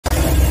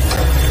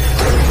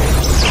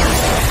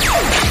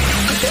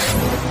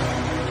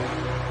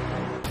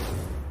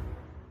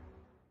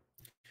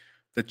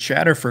The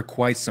chatter for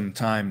quite some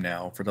time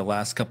now, for the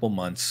last couple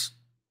months,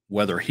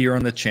 whether here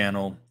on the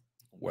channel,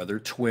 whether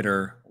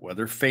Twitter,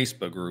 whether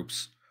Facebook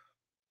groups,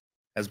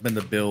 has been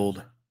the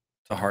build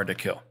to Hard to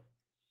Kill.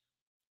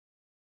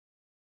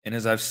 And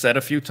as I've said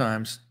a few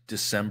times,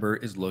 December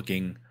is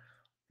looking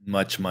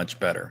much, much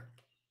better.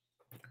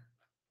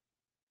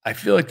 I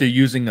feel like they're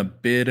using a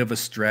bit of a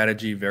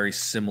strategy very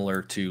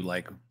similar to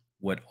like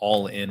what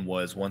All In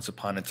was once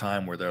upon a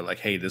time, where they're like,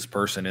 hey, this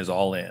person is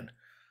all in.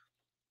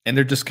 And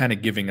they're just kind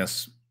of giving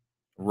us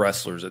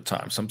wrestlers at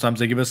times. Sometimes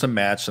they give us a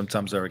match.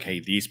 Sometimes they're like, hey,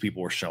 these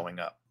people are showing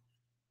up.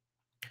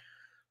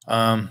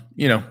 Um,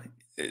 you know,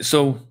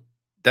 so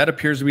that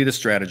appears to be the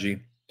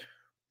strategy.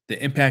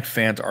 The Impact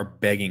fans are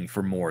begging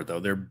for more, though.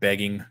 They're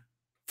begging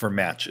for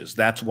matches.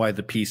 That's why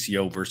the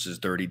PCO versus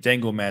Dirty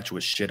Dangle match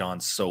was shit on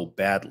so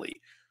badly.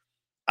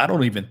 I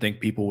don't even think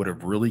people would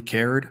have really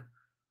cared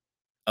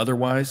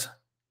otherwise,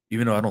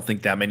 even though I don't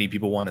think that many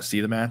people want to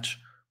see the match.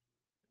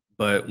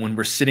 But when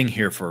we're sitting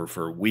here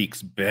for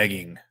weeks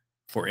begging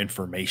for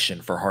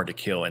information for Hard to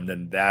Kill, and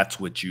then that's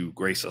what you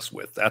grace us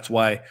with. That's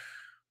why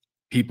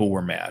people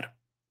were mad.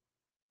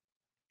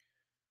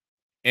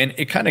 And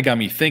it kind of got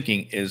me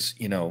thinking is,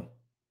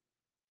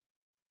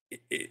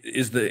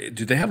 is do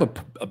they have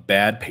a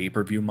bad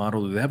pay-per-view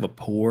model? Do they have a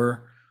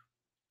poor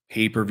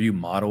pay-per-view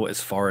model as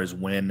far as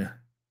when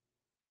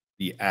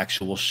the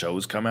actual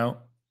shows come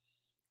out?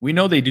 We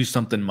know they do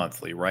something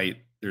monthly, right?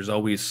 There's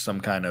always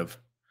some kind of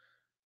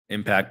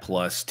Impact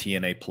Plus,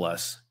 TNA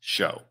Plus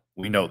show.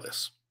 We know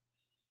this.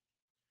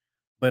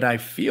 But I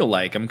feel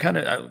like I'm kind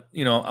of,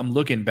 I'm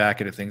looking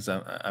back at things,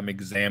 I'm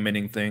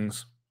examining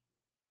things,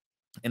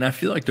 and I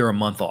feel like they're a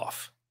month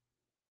off.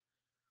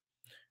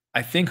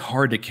 I think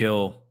Hard to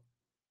Kill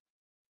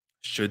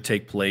should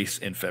take place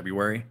in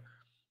February.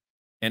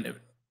 And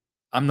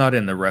I'm not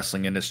in the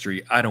wrestling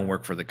industry. I don't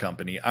work for the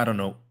company. I don't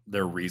know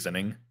their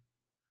reasoning.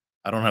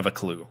 I don't have a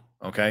clue.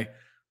 Okay.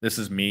 This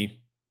is me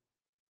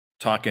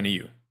talking to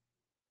you,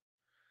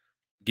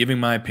 giving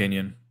my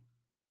opinion.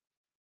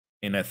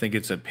 And I think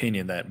it's an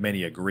opinion that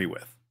many agree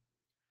with.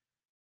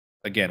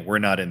 Again, we're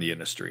not in the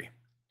industry.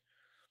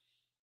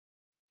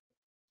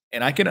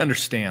 And I can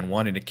understand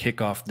wanting to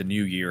kick off the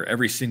new year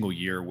every single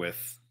year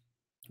with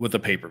a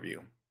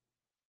pay-per-view.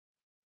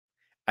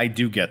 I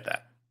do get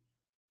that.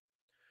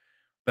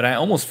 But I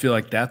almost feel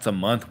like that's a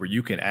month where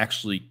you can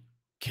actually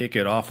kick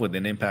it off with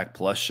an Impact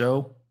Plus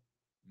show.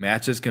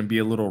 Matches can be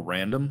a little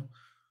random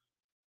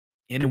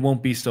and it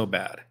won't be so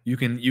bad. You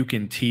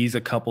can tease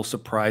a couple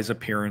surprise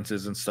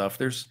appearances and stuff.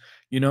 There's,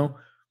 you know,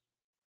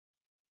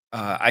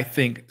 I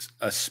think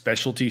a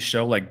specialty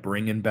show like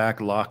bringing back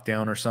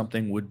Lockdown or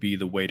something would be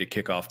the way to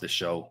kick off the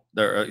show.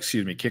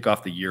 Excuse me, kick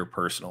off the year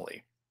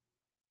personally.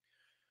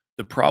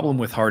 The problem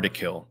with Hard to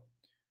Kill,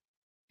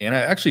 and I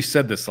actually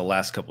said this the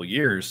last couple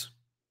years,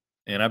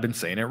 and I've been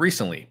saying it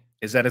recently,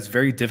 is that it's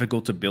very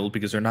difficult to build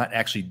because they're not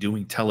actually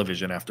doing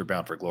television after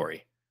Bound for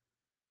Glory.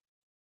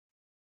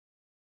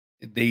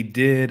 They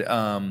did,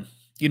 when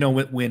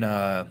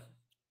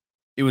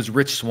it was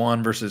Rich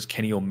Swann versus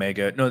Kenny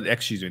Omega. No,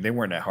 excuse me, they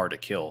weren't at Hard to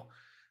Kill.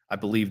 I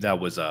believe that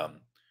was that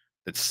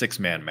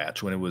six-man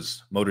match when it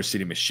was Motor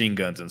City Machine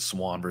Guns and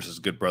Swan versus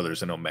Good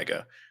Brothers and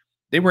Omega.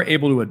 They were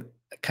able to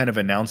kind of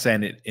announce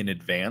that in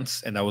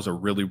advance, and that was a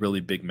really, really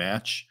big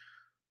match.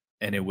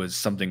 And it was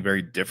something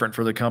very different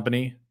for the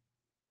company.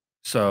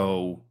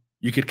 So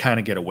you could kind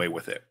of get away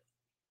with it.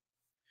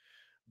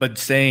 But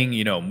saying,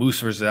 Moose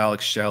versus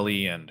Alex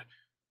Shelley and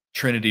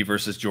Trinity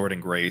versus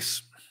Jordan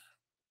Grace,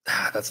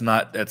 that's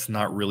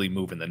not really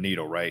moving the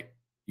needle, right?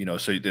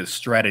 So the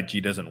strategy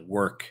doesn't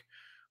work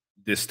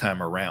this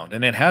time around,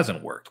 and it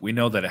hasn't worked. We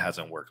know that it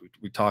hasn't worked.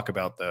 We talk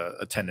about the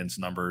attendance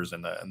numbers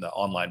and the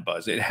online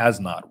buzz. It has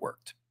not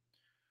worked.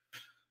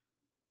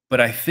 But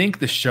I think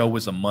the show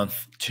was a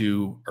month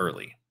too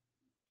early.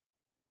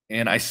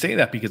 And I say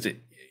that because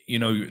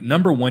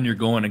number one, you're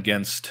going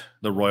against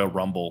the Royal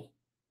Rumble,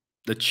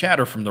 the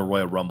chatter from the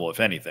Royal Rumble, if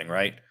anything,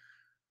 right?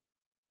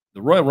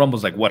 The Royal Rumble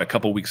is like what, a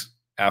couple weeks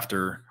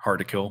after Hard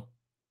to Kill.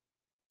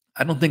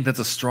 I don't think that's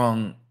a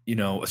strong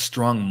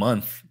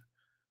month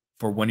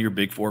for one of your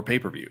big four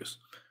pay-per-views.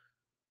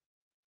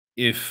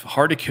 If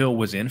Hard to Kill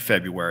was in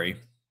February,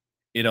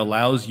 it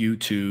allows you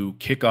to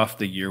kick off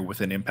the year with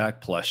an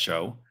Impact Plus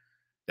show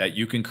that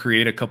you can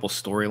create a couple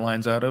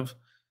storylines out of,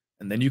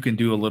 and then you can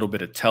do a little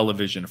bit of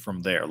television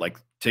from there. Like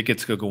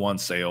tickets could go on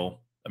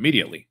sale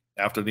immediately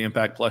after the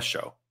Impact Plus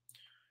show.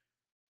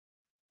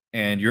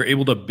 And you're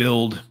able to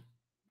build,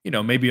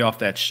 maybe off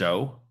that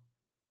show,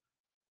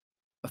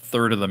 a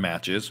third of the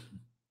matches,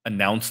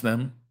 announce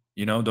them,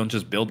 don't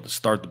just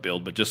start the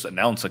build, but just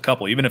announce a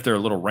couple, even if they're a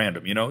little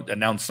random,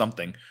 announce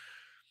something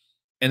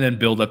and then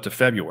build up to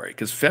February.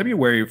 Because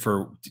February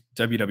for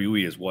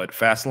WWE is what?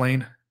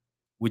 Fastlane,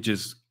 which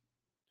is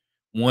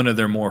one of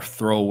their more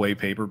throwaway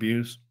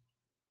pay-per-views.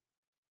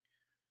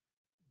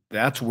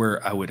 That's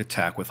where I would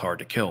attack with Hard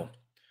to Kill.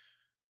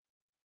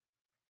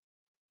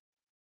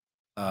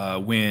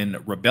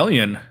 When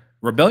Rebellion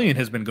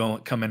has been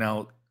coming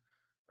out,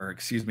 or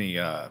excuse me,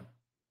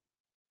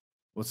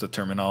 what's the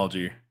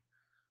terminology?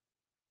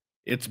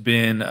 It's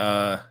been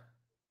the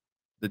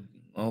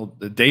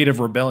the date of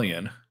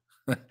rebellion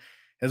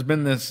has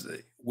been this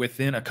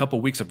within a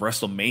couple weeks of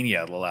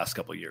WrestleMania the last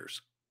couple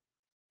years.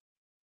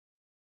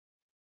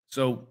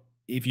 So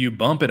if you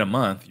bump it a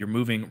month, you're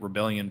moving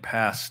Rebellion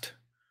past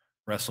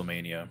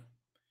WrestleMania.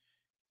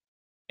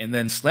 And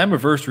then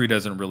Slammiversary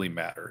doesn't really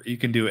matter. You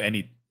can do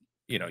any,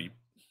 you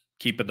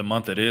keep it the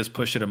month it is,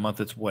 push it a month,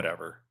 it's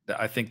whatever.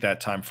 I think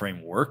that time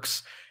frame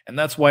works. And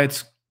that's why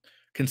it's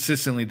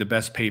consistently the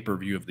best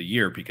pay-per-view of the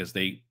year because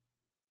they,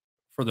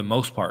 for the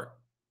most part,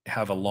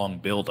 have a long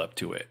build up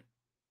to it.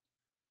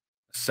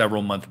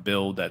 Several month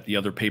build that the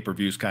other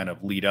pay-per-views kind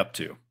of lead up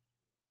to.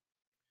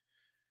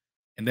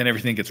 And then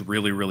everything gets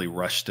really, really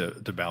rushed to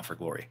Bound for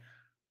Glory.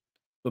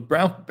 But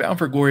Bound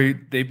for Glory,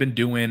 they've been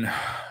doing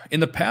in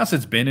the past.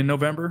 It's been in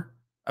November,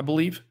 I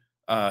believe,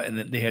 and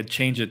then they had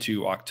changed it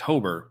to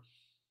October.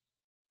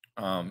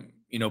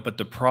 But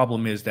the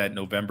problem is that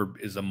November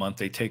is a month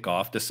they take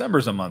off. December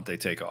is a month they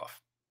take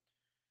off.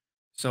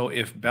 So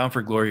if Bound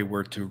for Glory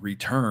were to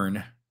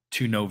return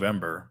to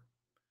November,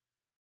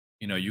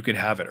 you could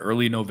have it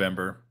early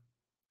November,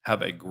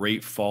 have a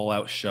great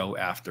Fallout show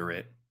after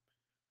it.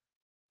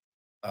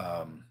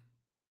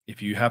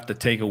 If you have to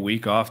take a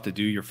week off to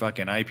do your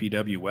fucking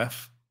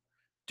IPWF,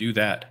 do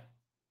that.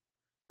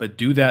 But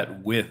do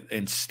that with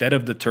instead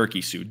of the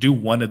turkey suit, do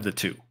one of the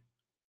two.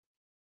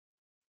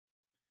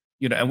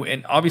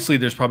 And obviously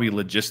there's probably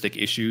logistic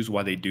issues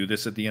why they do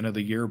this at the end of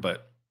the year,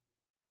 but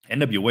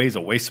NWA is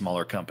a way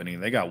smaller company.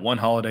 They got one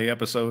holiday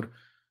episode.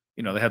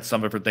 They had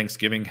something for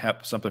Thanksgiving,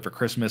 something for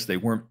Christmas. They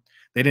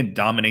didn't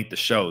dominate the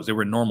shows. They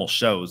were normal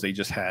shows. They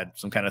just had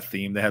some kind of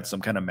theme. They had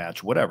some kind of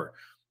match, whatever.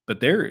 But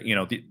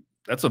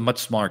that's a much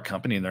smaller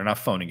company and they're not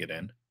phoning it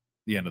in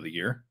the end of the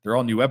year. They're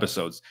all new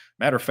episodes.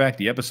 Matter of fact,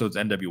 the episodes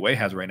NWA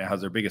has right now has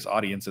their biggest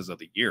audiences of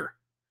the year.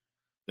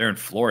 They're in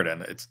Florida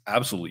and it's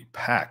absolutely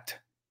packed.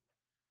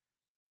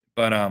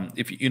 But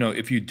if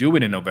you do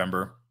it in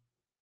November,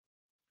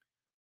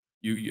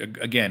 you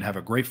again have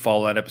a great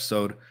Fallout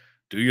episode,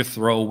 do your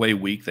throwaway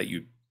week that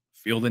you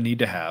feel the need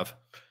to have.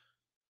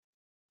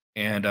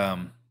 And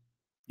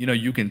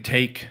you can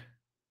take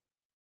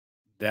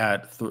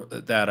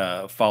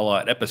that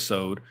Fallout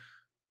episode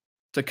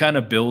to kind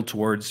of build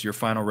towards your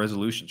Final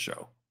Resolution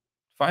show.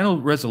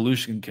 Final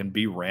Resolution can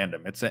be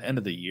random. It's the end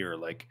of the year.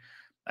 Like,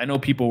 I know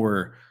people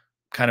were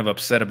kind of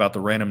upset about the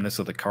randomness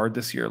of the card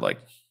this year. Like,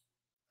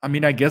 I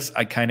mean, I guess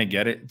I kind of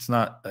get it. It's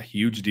not a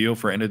huge deal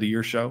for end of the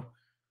year show.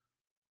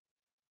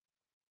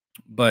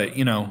 But,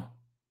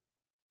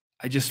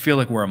 I just feel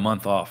like we're a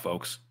month off,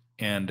 folks.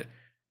 And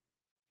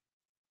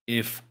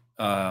if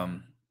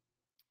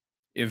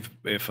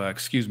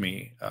excuse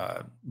me,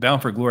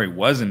 Bound for Glory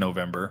was in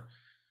November,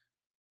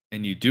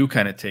 and you do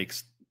kind of take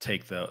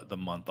the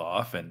month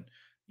off, and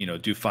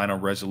do Final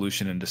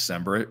Resolution in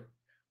December.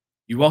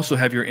 You also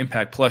have your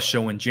Impact Plus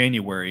show in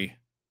January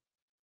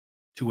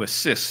to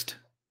assist.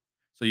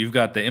 So you've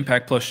got the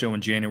Impact Plus show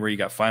in January, you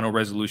got Final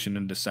Resolution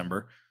in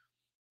December,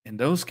 and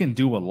those can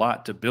do a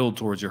lot to build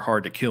towards your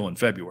Hard to Kill in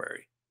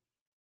February.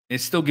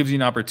 It still gives you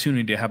an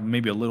opportunity to have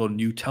maybe a little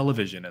new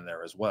television in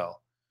there as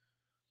well.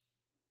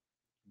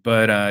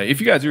 But if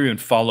you guys are even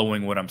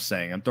following what I'm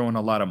saying, I'm throwing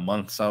a lot of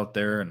months out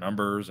there and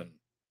numbers and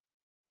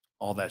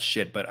all that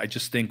shit. But I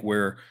just think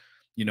we're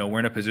in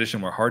a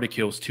position where Hard to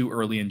Kill is too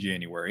early in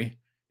January.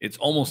 It's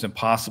almost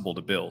impossible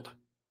to build.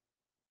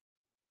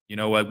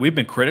 We've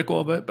been critical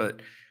of it,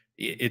 but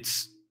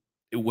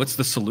what's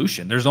the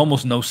solution? There's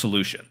almost no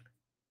solution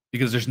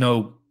because there's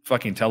no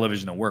fucking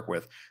television to work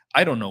with.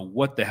 I don't know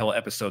what the hell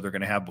episode they're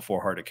going to have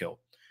before Hard to Kill.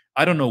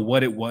 I don't know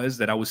what it was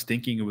that I was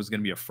thinking it was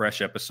going to be a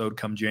fresh episode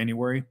come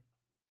January,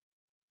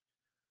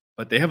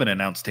 but they haven't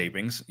announced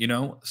tapings,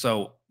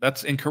 so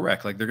that's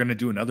incorrect. Like, they're going to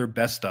do another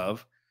best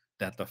of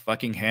that the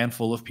fucking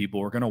handful of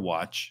people are going to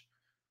watch.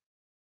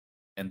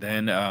 And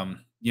then,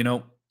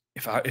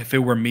 if it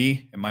were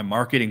me and my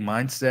marketing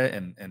mindset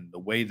and the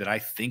way that I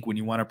think when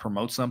you want to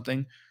promote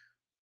something,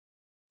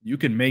 you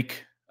can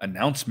make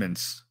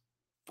announcements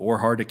for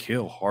Hard to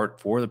Kill,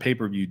 for the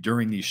pay-per-view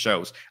during these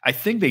shows. I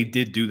think they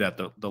did do that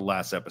the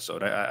last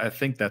episode. I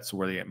think that's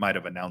where they might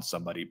have announced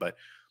somebody, but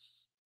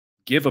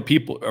give the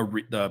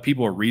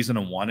people a reason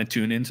to want to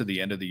tune into the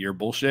end of the year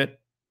bullshit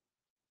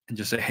and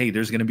just say, hey,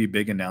 there's going to be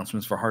big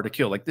announcements for Hard to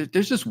Kill. Like,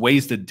 there's just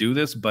ways to do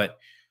this, but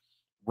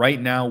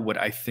right now, what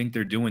I think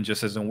they're doing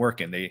just isn't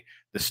working. The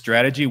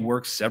strategy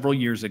worked several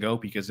years ago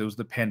because it was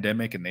the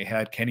pandemic and they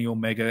had Kenny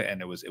Omega, and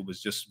it was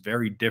just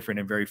very different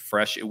and very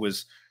fresh. It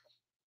was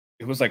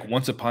like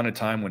once upon a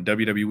time when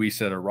WWE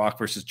said a Rock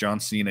versus John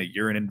Cena a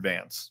year in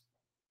advance.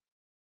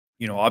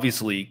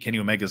 Obviously Kenny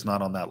Omega is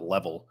not on that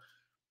level,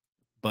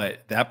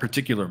 but that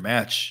particular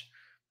match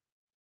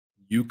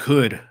you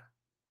could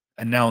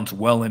announce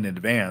well in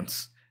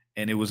advance,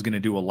 and it was going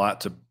to do a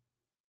lot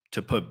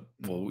to put,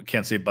 well, we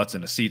can't say butts in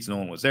the seats, no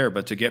one was there,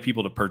 but to get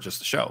people to purchase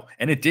the show.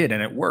 And it did,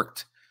 and it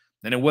worked.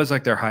 And it was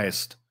like their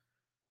highest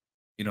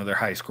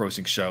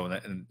grossing show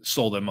and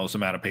sold the most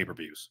amount of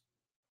pay-per-views.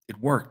 It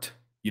worked,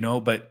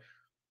 but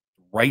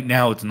right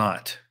now it's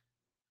not.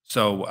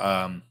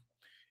 So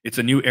It's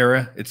a new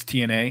era. It's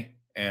TNA,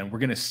 and we're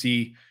going to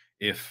see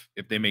if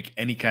they make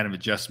any kind of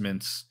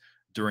adjustments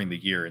during the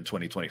year in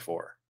 2024.